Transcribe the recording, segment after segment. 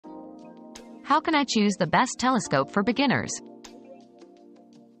How can I choose the best telescope for beginners?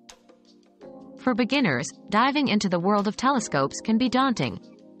 For beginners, diving into the world of telescopes can be daunting.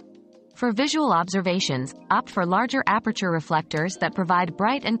 For visual observations, opt for larger aperture reflectors that provide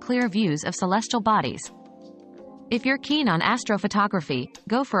bright and clear views of celestial bodies. If you're keen on astrophotography,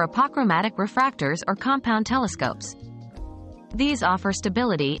 go for apochromatic refractors or compound telescopes. These offer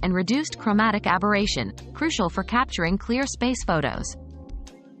stability and reduced chromatic aberration, crucial for capturing clear space photos.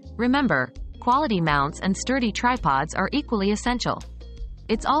 Remember, quality mounts and sturdy tripods are equally essential.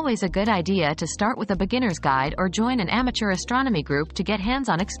 It's always a good idea to start with a beginner's guide or join an amateur astronomy group to get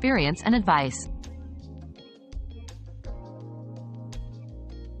hands-on experience and advice.